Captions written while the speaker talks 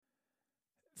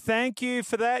Thank you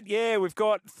for that. Yeah, we've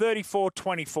got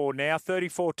 34-24 now.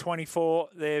 34-24.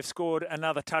 They've scored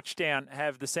another touchdown,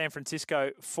 have the San Francisco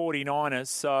 49ers.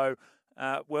 So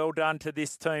well done to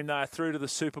this team. They are through to the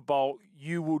Super Bowl.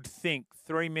 You would think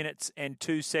 3 minutes and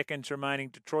 2 seconds remaining.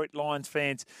 Detroit Lions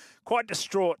fans quite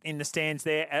distraught in the stands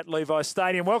there at Levi's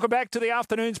Stadium. Welcome back to the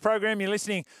afternoons program. You're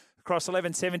listening across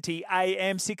 1170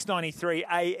 AM, 693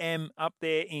 AM up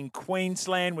there in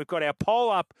Queensland. We've got our poll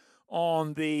up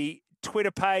on the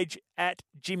Twitter page at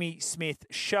Jimmy Smith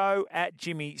Show, at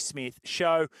Jimmy Smith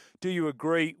Show. Do you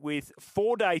agree with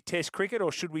 4-day test cricket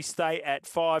or should we stay at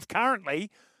 5? Currently,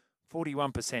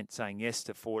 41% saying yes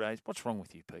to 4 days. What's wrong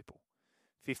with you people?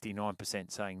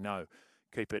 59% saying no.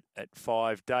 Keep it at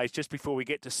 5 days. Just before we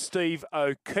get to Steve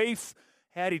O'Keefe,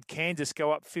 how did Kansas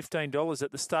go up $15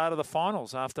 at the start of the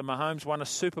finals after Mahomes won a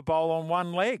Super Bowl on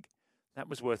one leg? That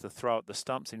was worth a throw at the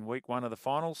stumps in week 1 of the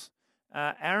finals.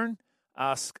 Aaron?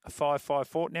 Ask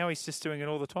 554. Now he's just doing it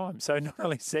all the time. So not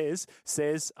only says,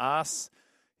 asks.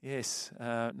 Yes,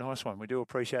 nice one. We do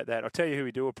appreciate that. I'll tell you who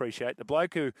we do appreciate. The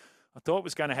bloke who I thought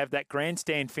was going to have that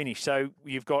grandstand finish. So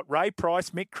you've got Ray Price,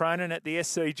 Mick Cronin at the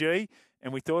SCG,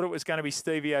 and we thought it was going to be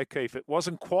Stevie O'Keefe. It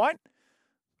wasn't quite,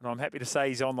 but I'm happy to say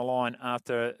he's on the line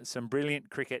after some brilliant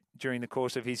cricket during the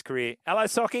course of his career. Hello,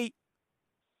 Socky.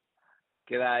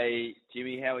 G'day,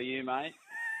 Jimmy. How are you, mate?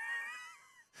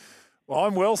 Well,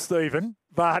 I'm well, Stephen,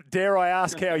 but dare I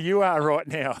ask how you are right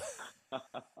now?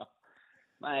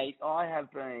 Mate, I have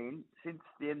been, since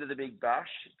the end of the Big Bash,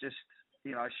 just,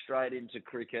 straight into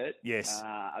cricket. Yes.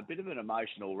 A bit of an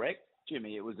emotional wreck,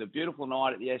 Jimmy. It was a beautiful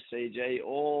night at the SCG,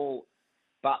 all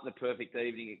but the perfect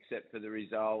evening except for the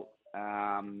result.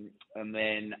 And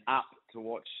then up to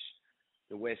watch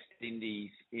the West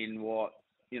Indies in what,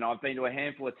 I've been to a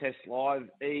handful of tests live,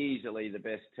 easily the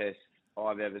best test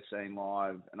I've ever seen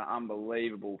live. An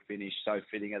unbelievable finish, so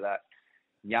fitting of that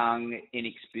young,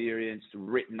 inexperienced,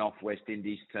 written-off West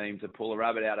Indies team to pull a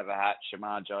rabbit out of a hat.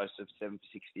 Shamar Joseph, 7 for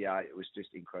 68. It was just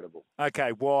incredible.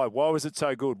 Okay, why? Why was it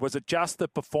so good? Was it just the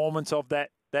performance of that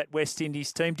West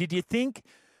Indies team? Did you think,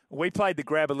 we played the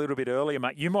grab a little bit earlier,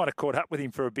 mate. You might have caught up with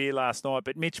him for a beer last night,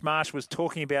 but Mitch Marsh was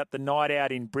talking about the night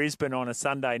out in Brisbane on a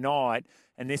Sunday night,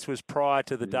 and this was prior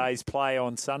to the day's play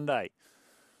on Sunday.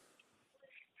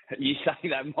 You say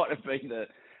that might have been the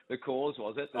cause,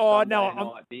 was it?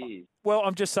 Well,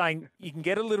 I'm just saying you can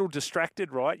get a little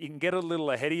distracted, right? You can get a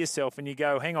little ahead of yourself and you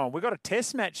go, hang on, we've got a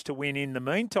test match to win in the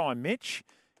meantime, Mitch,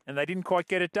 and they didn't quite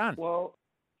get it done. Well,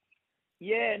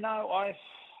 yeah, no, I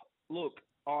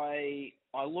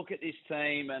look at this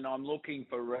team and I'm looking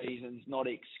for reasons, not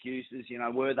excuses.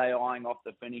 Were they eyeing off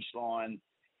the finish line?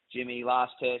 Jimmy,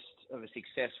 last test of a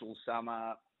successful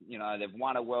summer. They've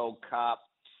won a World Cup.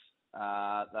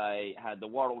 They had the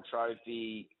Worrell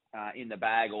Trophy in the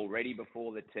bag already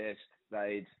before the test.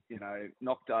 They'd,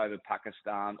 knocked over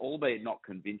Pakistan, albeit not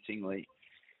convincingly.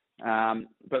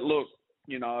 But look,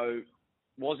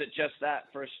 was it just that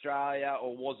for Australia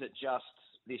or was it just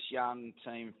this young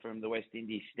team from the West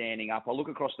Indies standing up? I look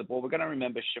across the board. We're going to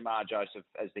remember Shamar Joseph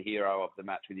as the hero of the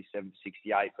match with his 7 for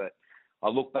 68, but I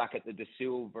look back at the De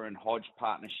Silva and Hodge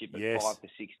partnership at 5 for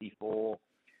 64.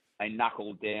 They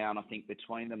knuckled down. I think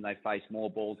between them, they faced more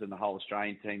balls than the whole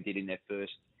Australian team did in their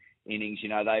first innings.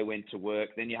 They went to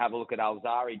work. Then you have a look at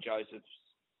Alzari Joseph's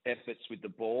efforts with the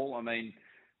ball. I mean,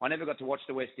 I never got to watch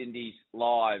the West Indies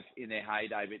live in their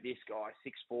heyday, but this guy,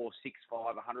 6'4",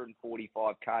 6'5",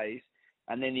 145 Ks.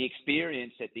 And then the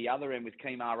experience at the other end with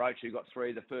Kemar Roach, who got 3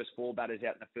 of the first 4 batters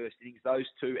out in the first innings. Those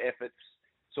 2 efforts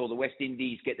saw the West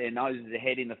Indies get their noses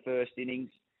ahead in the first innings.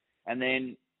 And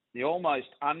then the almost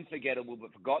unforgettable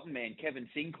but forgotten man, Kevin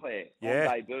Sinclair, on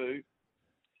debut,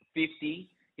 50.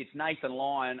 It's Nathan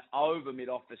Lyon over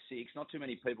mid-off for 6. Not too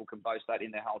many people can boast that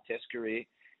in their whole test career.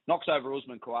 Knocks over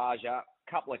Usman Khawaja,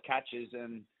 couple of catches,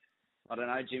 and I don't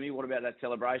know, Jimmy, what about that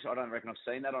celebration? I don't reckon I've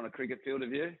seen that on a cricket field,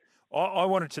 have you? I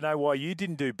wanted to know why you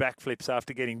didn't do backflips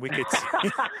after getting wickets.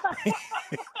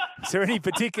 Is there any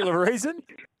particular reason?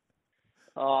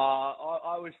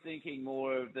 I was thinking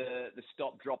more of the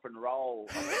stop, drop and roll.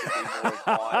 I think it'd be more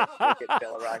of my cricket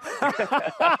celebration.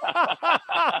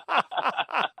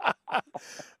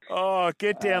 Oh,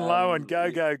 get down low and go,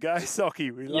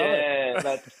 Socky. We love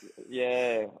it.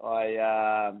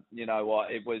 You know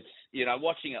what? It was,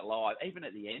 watching it live, even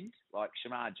at the end, like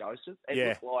Shamar Joseph, it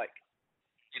looked like,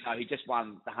 he just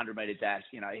won the 100-metre dash.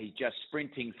 He's just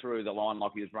sprinting through the line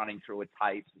like he was running through a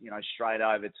tape, straight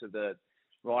over to the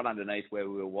right underneath where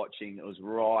we were watching. It was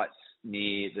right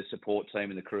near the support team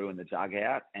and the crew and the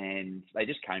dugout, and they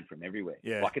just came from everywhere.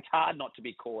 Yeah. Like, it's hard not to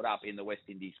be caught up in the West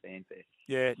Indies fanfare.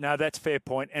 Yeah, no, that's a fair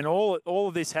point. And all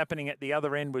of this happening at the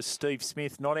other end was Steve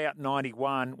Smith not out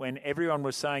 91 when everyone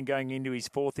was saying going into his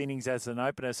fourth innings as an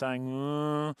opener,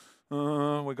 saying,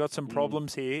 we've got some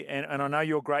problems here. And I know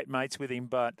you're great mates with him,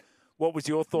 but what was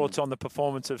your thoughts on the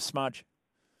performance of Smudge?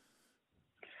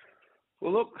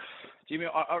 Well, look, Jimmy,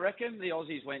 I reckon the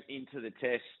Aussies went into the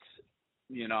test,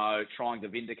 trying to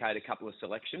vindicate a couple of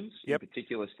selections, in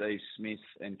particular Steve Smith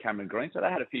and Cameron Green. So they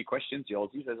had a few questions, the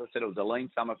Aussies. As I said, it was a lean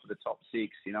summer for the top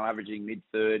six, averaging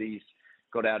mid-30s,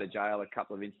 got out of jail a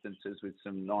couple of instances with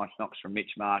some nice knocks from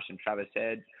Mitch Marsh and Travis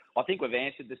Head. I think we've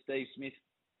answered the Steve Smith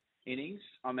innings.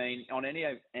 I mean, on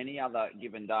any other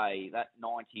given day, that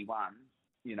 91,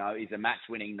 is a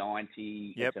match-winning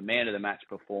 90. It's a man-of-the-match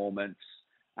performance.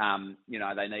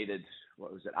 They needed,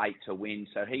 8 to win.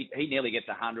 So he nearly gets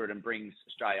 100 and brings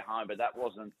Australia home, but that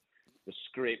wasn't the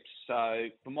script. So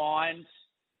for mine,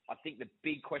 I think the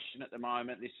big question at the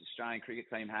moment this Australian cricket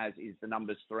team has is the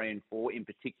numbers 3 and 4, in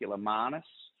particular Marnus.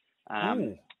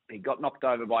 He got knocked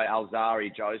over by Alzari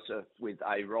Joseph with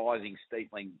a rising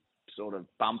steepling sort of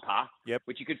bumper,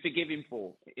 which you could forgive him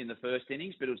for in the first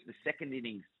innings, but it was the second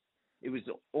innings. It was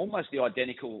almost the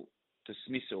identical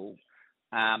dismissal.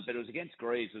 But it was against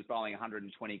Greaves, who was bowling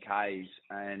 120 Ks.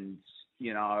 And,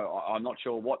 I'm not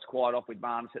sure what's quite off with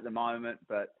Marnus at the moment,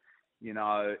 but,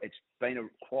 it's been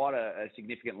quite a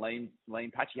significant lean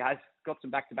patch. He has got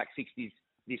some back-to-back 60s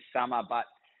this summer, but,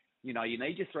 you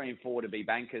need your 3 and 4 to be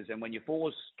bankers. And when you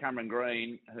force Cameron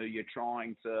Green, who you're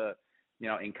trying to,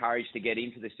 encourage to get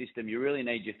into the system, you really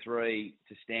need your 3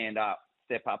 to stand up,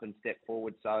 step up and step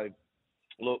forward. So,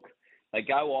 look, they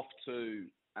go off to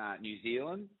New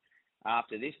Zealand.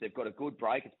 After this, they've got a good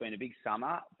break. It's been a big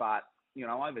summer, but,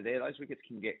 over there, those wickets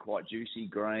can get quite juicy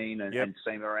green and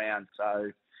seam around.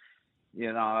 So,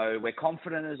 we're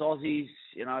confident as Aussies,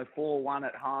 4-1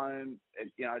 at home.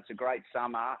 It's a great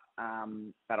summer.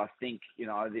 But I think,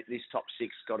 this top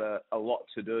six got a lot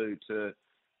to do to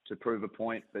prove a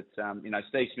point. But,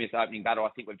 Steve Smith opening batter, I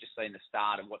think we've just seen the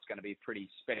start of what's going to be a pretty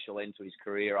special end to his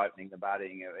career opening the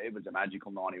batting. It was a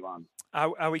magical 91.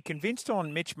 Are we convinced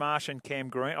on Mitch Marsh and Cam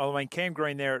Green? I mean, Cam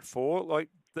Green there at 4. Like,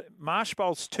 Marsh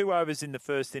bowls 2 overs in the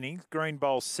first innings. Green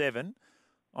bowls 7.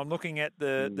 I'm looking at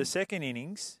the second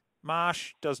innings.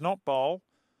 Marsh does not bowl.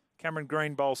 Cameron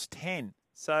Green bowls 10.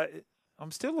 So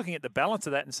I'm still looking at the balance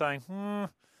of that and saying,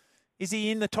 is he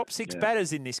in the top 6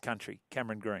 batters in this country,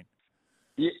 Cameron Green?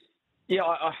 Yeah.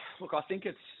 Look, I think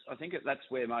that's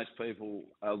where most people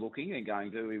are looking and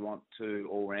going, do we want 2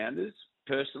 all-rounders?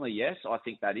 Personally, yes, I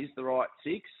think that is the right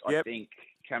 6. I think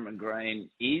Cameron Green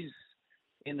is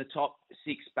in the top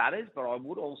 6 batters, but I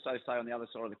would also say on the other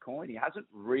side of the coin, he hasn't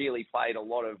really played a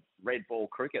lot of red ball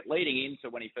cricket. Leading into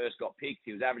when he first got picked,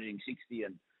 he was averaging 60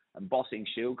 and bossing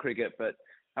Shield cricket, but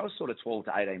that was sort of 12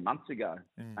 to 18 months ago.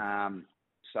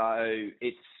 So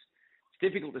it's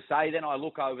difficult to say. Then I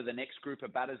look over the next group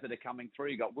of batters that are coming through.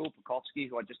 You've got Will Pukowski,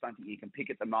 who I just don't think you can pick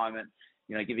at the moment,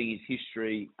 giving his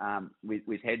history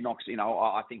with head knocks.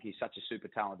 I think he's such a super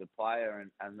talented player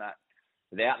and that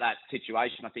without that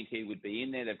situation, I think he would be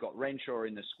in there. They've got Renshaw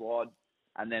in the squad.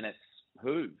 And then it's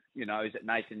who? Is it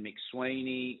Nathan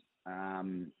McSweeney?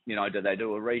 Do they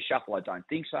do a reshuffle? I don't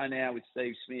think so now with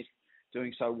Steve Smith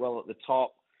doing so well at the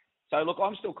top. So, look,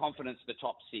 I'm still confident it's the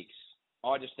top 6.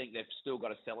 I just think they've still got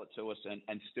to sell it to us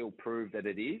and still prove that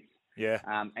it is. Yeah.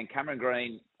 And Cameron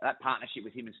Green, that partnership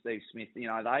with him and Steve Smith,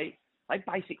 they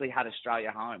basically had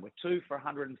Australia home. We're 2 for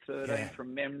 113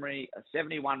 from memory, a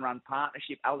 71-run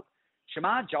partnership.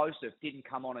 Shamar Joseph didn't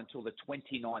come on until the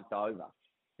 29th over.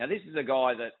 Now, this is a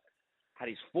guy that had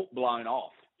his foot blown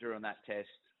off during that test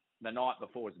the night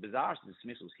before. It's the bizarrest of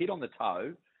dismissals. Hit on the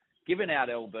toe, given out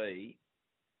LB,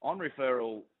 on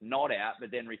referral, not out,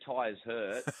 but then retires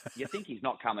hurt. You think he's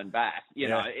not coming back.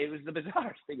 It was the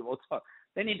bizarrest thing of all time.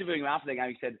 Then interviewing him after the game,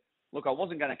 he said, look, I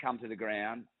wasn't going to come to the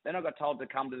ground. Then I got told to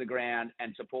come to the ground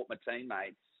and support my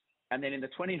teammates. And then in the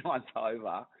 29th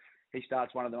over, he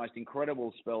starts one of the most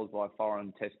incredible spells by a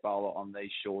foreign test bowler on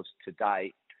these shores to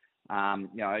date.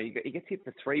 He gets hit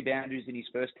for 3 boundaries in his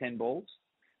first 10 balls.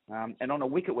 And on a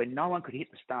wicket where no one could hit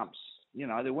the stumps,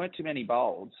 there weren't too many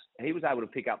bowls. He was able to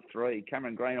pick up 3.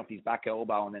 Cameron Green off his back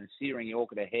elbow and then a searing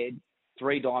Yorker to head.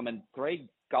 3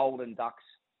 golden ducks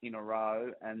in a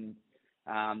row. And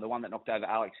the one that knocked over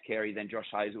Alex Carey, then Josh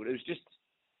Hazlewood. It was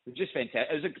just fantastic.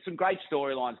 It was some great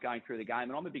storylines going through the game.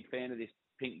 And I'm a big fan of this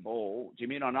pink ball.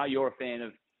 Jimmy, and I know you're a fan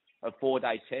of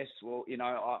 4-day tests. Well,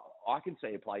 I can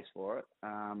see a place for it.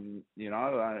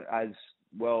 As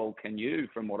well can you,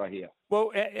 from what I hear.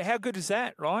 Well, how good is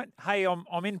that, right? Hey,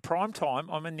 I'm in prime time.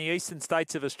 I'm in the eastern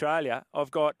states of Australia.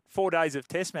 I've got 4 days of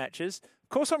test matches. Of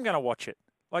course I'm going to watch it.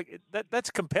 Like,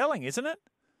 that's compelling, isn't it?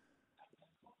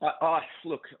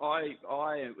 Look,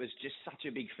 I was just such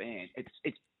a big fan.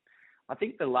 It's I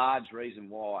think the large reason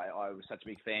why I was such a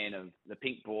big fan of the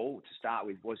pink ball to start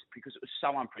with was because it was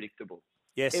so unpredictable.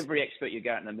 Yes. Every expert you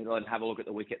go out in the middle and have a look at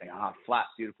the wicket, they go, flat,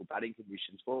 beautiful batting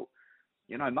conditions. Well,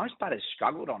 most batters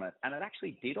struggled on it, and it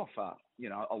actually did offer,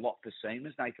 a lot for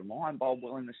seamers. Nathan Lyon bowled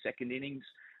well in the second innings.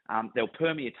 There were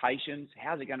permutations.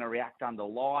 How's it going to react under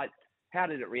light? How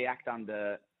did it react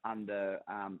under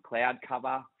cloud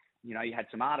cover? You had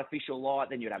some artificial light,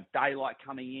 then you'd have daylight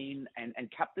coming in,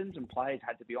 and captains and players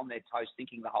had to be on their toes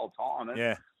thinking the whole time. And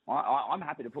yeah. I'm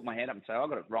happy to put my hand up and say I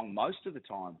got it wrong most of the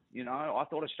time. I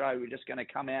thought Australia were just going to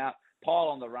come out, pile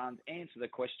on the runs, answer the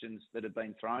questions that have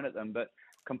been thrown at them, but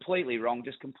completely wrong,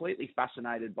 just completely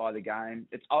fascinated by the game.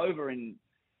 It's over in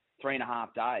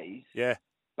 3.5 days. Yeah.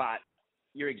 But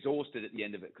you're exhausted at the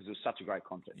end of it because it was such a great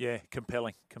contest. Yeah,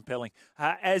 compelling.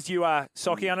 As you are,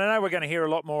 Socky, and I know we're going to hear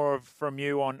a lot more from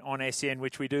you on SEN,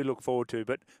 which we do look forward to.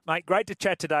 But, mate, great to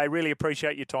chat today. Really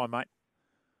appreciate your time, mate.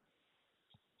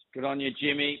 Good on you,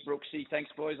 Jimmy. Brooksy,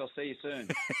 thanks, boys. I'll see you soon.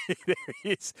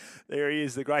 There he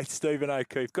is, the great Stephen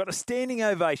O'Keefe. Got a standing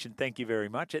ovation, thank you very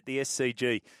much, at the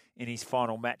SCG in his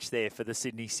final match there for the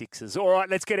Sydney Sixers. All right,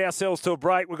 let's get ourselves to a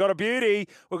break. We've got a beauty.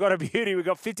 We've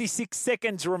got 56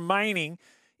 seconds remaining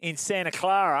in Santa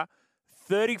Clara.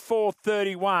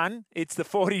 34-31. It's the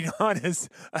 49ers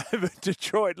over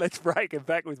Detroit. Let's break and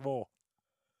back with more.